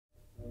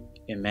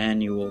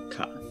Immanuel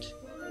Kant,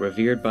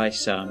 revered by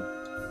some,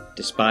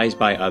 despised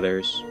by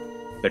others,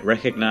 but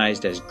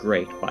recognized as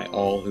great by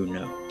all who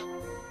know.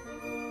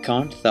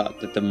 Kant thought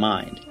that the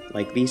mind,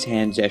 like these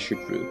hands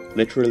Eschers drew,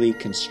 literally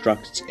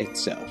constructs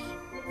itself.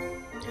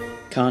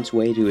 Kant's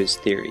way to his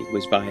theory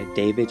was by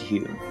David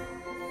Hume.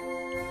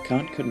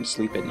 Kant couldn't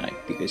sleep at night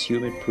because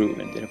Hume had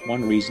proven that if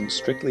one reasoned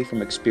strictly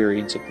from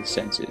experience of the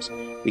senses,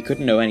 we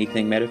couldn't know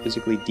anything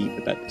metaphysically deep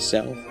about the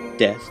self,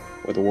 death,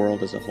 or the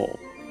world as a whole.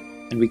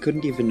 And we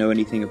couldn't even know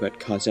anything about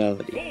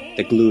causality,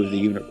 the glue of the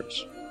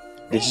universe.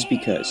 This is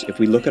because, if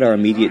we look at our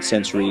immediate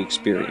sensory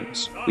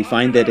experience, we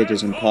find that it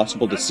is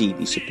impossible to see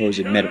these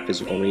supposed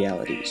metaphysical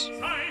realities.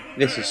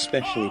 This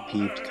especially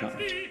peeved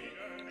Kant.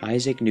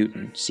 Isaac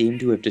Newton seemed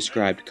to have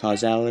described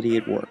causality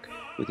at work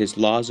with his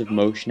laws of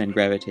motion and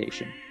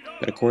gravitation,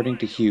 but according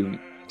to Hume,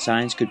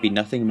 science could be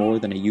nothing more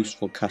than a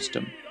useful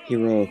custom.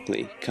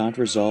 Heroically, Kant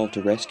resolved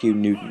to rescue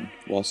Newton,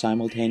 while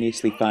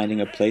simultaneously finding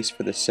a place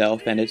for the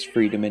self and its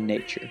freedom in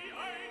nature.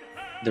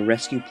 The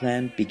rescue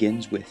plan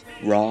begins with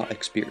raw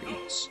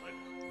experience.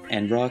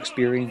 And raw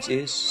experience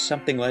is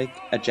something like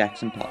a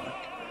Jackson Pollock.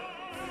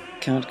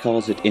 Kant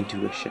calls it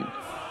intuition.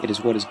 It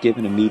is what is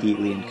given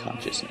immediately in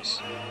consciousness.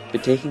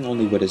 But taking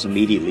only what is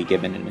immediately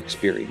given in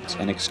experience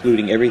and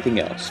excluding everything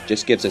else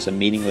just gives us a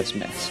meaningless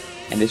mess,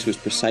 and this was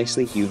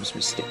precisely Hume's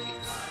mistake.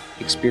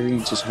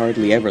 Experience is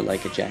hardly ever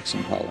like a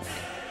Jackson Pollock,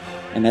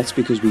 and that's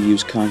because we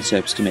use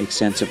concepts to make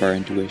sense of our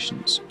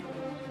intuitions.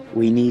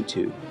 We need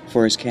to,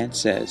 for as Kant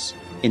says,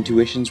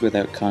 intuitions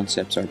without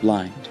concepts are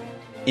blind.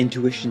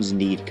 Intuitions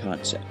need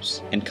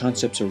concepts, and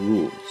concepts are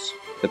rules.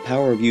 The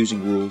power of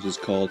using rules is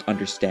called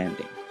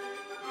understanding.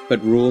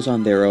 But rules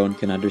on their own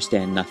can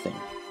understand nothing.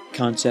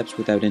 Concepts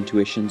without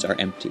intuitions are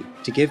empty.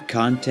 To give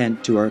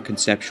content to our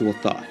conceptual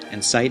thought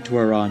and sight to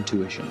our raw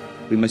intuition,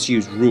 we must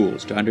use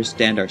rules to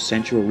understand our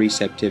sensual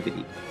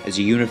receptivity as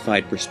a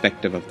unified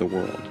perspective of the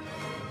world.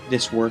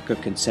 This work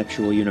of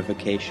conceptual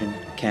unification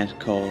Kant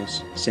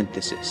calls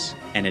synthesis,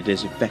 and it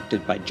is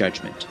effected by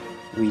judgment.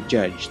 We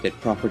judge that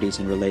properties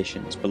and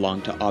relations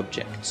belong to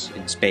objects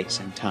in space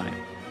and time.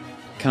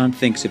 Kant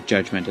thinks of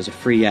judgment as a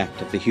free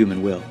act of the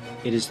human will.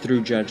 It is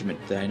through judgment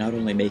that I not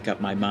only make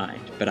up my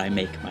mind, but I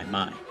make my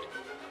mind.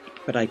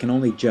 But I can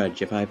only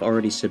judge if I have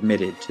already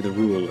submitted to the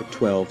rule of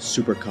 12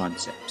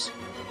 superconcepts.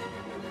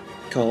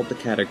 Called the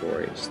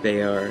categories,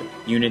 they are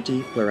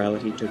unity,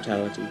 plurality,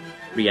 totality,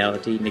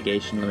 reality,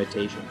 negation,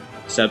 limitation,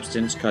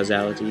 substance,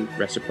 causality,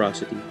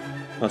 reciprocity,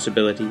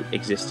 possibility,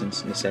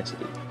 existence,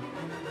 necessity.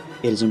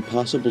 It is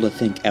impossible to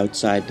think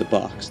outside the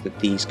box that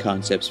these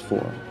concepts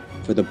form,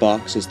 for the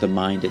box is the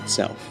mind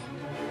itself.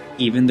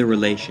 Even the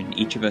relation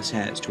each of us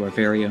has to our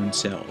very own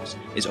selves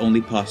is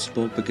only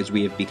possible because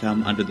we have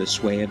become under the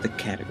sway of the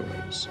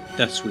categories.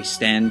 Thus we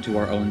stand to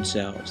our own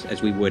selves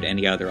as we would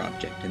any other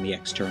object in the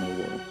external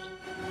world.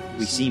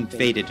 We seem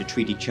fated to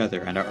treat each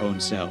other and our own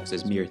selves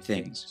as mere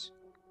things.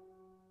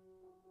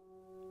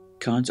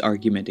 Kant's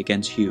argument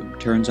against Hume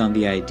turns on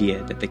the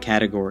idea that the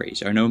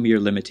categories are no mere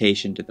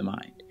limitation to the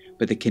mind,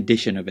 but the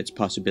condition of its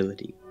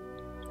possibility.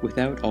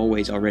 Without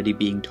always already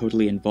being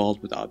totally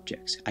involved with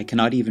objects, I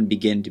cannot even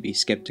begin to be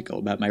skeptical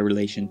about my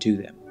relation to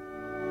them.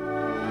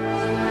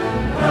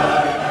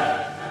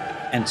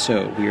 And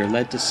so we are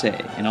led to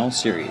say, in all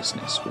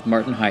seriousness, with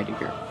Martin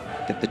Heidegger,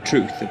 that the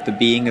truth of the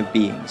being of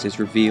beings is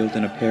revealed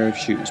in a pair of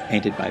shoes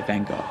painted by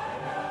Van Gogh.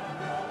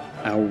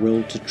 Our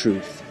will to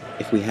truth,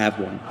 if we have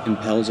one,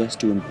 impels us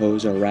to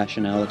impose our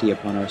rationality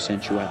upon our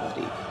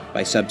sensuality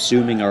by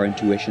subsuming our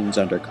intuitions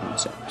under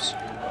concepts.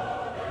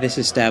 This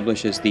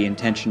establishes the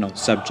intentional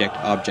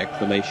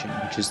subject-object relation,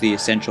 which is the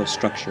essential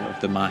structure of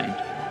the mind.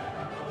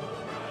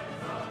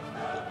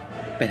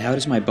 But how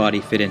does my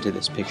body fit into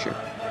this picture?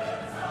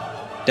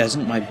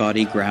 Doesn't my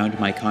body ground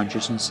my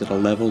consciousness at a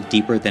level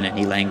deeper than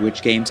any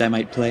language games I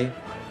might play?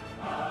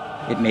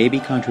 It may be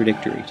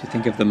contradictory to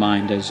think of the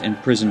mind as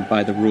imprisoned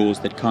by the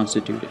rules that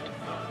constitute it,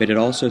 but it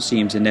also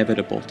seems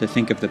inevitable to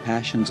think of the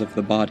passions of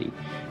the body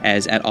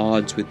as at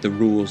odds with the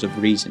rules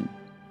of reason.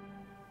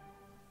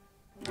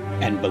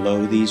 And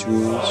below these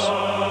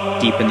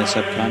rules, deep in the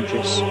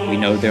subconscious, we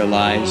know there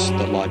lies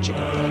the logic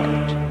of the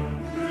heart.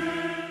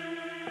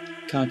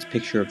 Kant's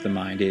picture of the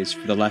mind is,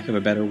 for the lack of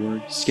a better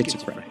word,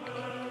 schizophrenic.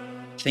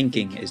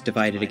 Thinking is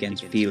divided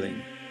against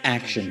feeling,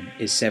 action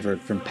is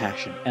severed from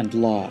passion, and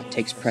law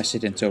takes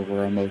precedence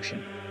over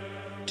emotion.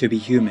 To be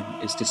human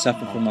is to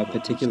suffer from a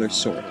particular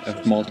sort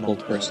of multiple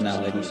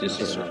personality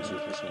disorder.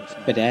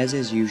 But as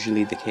is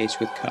usually the case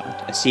with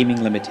Kant, a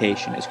seeming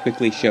limitation is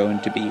quickly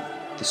shown to be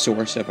the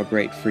source of a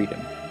great freedom.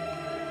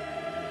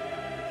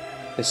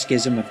 The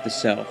schism of the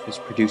self is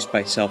produced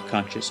by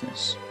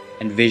self-consciousness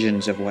and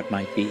visions of what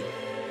might be.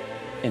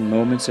 In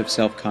moments of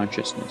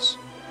self-consciousness,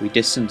 we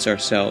distance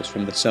ourselves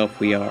from the self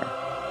we are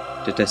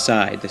to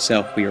decide the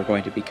self we are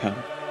going to become.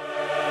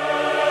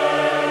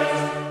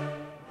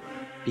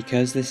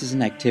 Because this is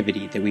an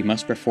activity that we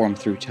must perform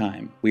through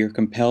time, we are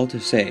compelled to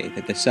say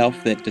that the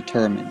self that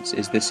determines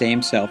is the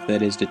same self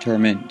that is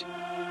determined.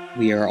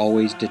 We are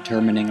always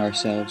determining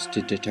ourselves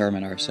to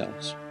determine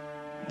ourselves.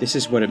 This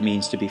is what it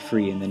means to be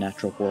free in the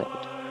natural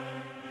world.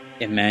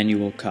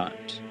 Immanuel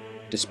Kant,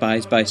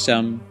 despised by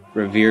some,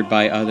 revered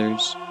by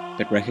others,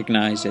 but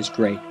recognized as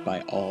great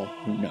by all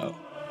who know.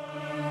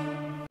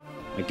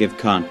 I give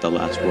Kant the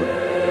last word.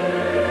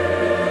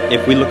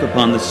 If we look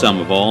upon the sum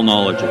of all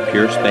knowledge of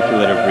pure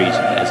speculative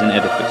reason as an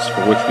edifice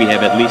for which we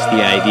have at least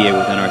the idea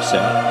within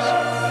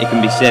ourselves, it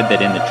can be said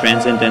that in the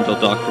Transcendental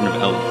Doctrine of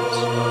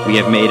Elements we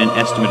have made an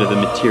estimate of the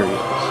materials,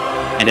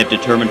 and have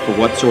determined for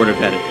what sort of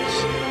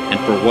edifice, and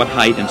for what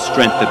height and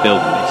strength the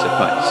building may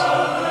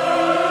suffice.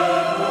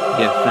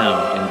 We have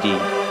found, indeed,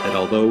 that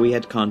although we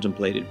had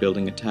contemplated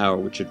building a tower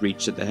which should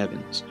reach to the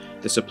heavens,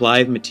 the supply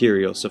of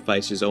material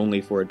suffices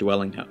only for a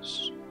dwelling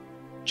house,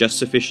 just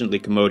sufficiently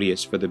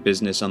commodious for the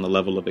business on the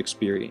level of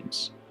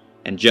experience,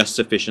 and just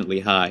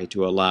sufficiently high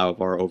to allow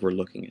of our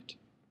overlooking it.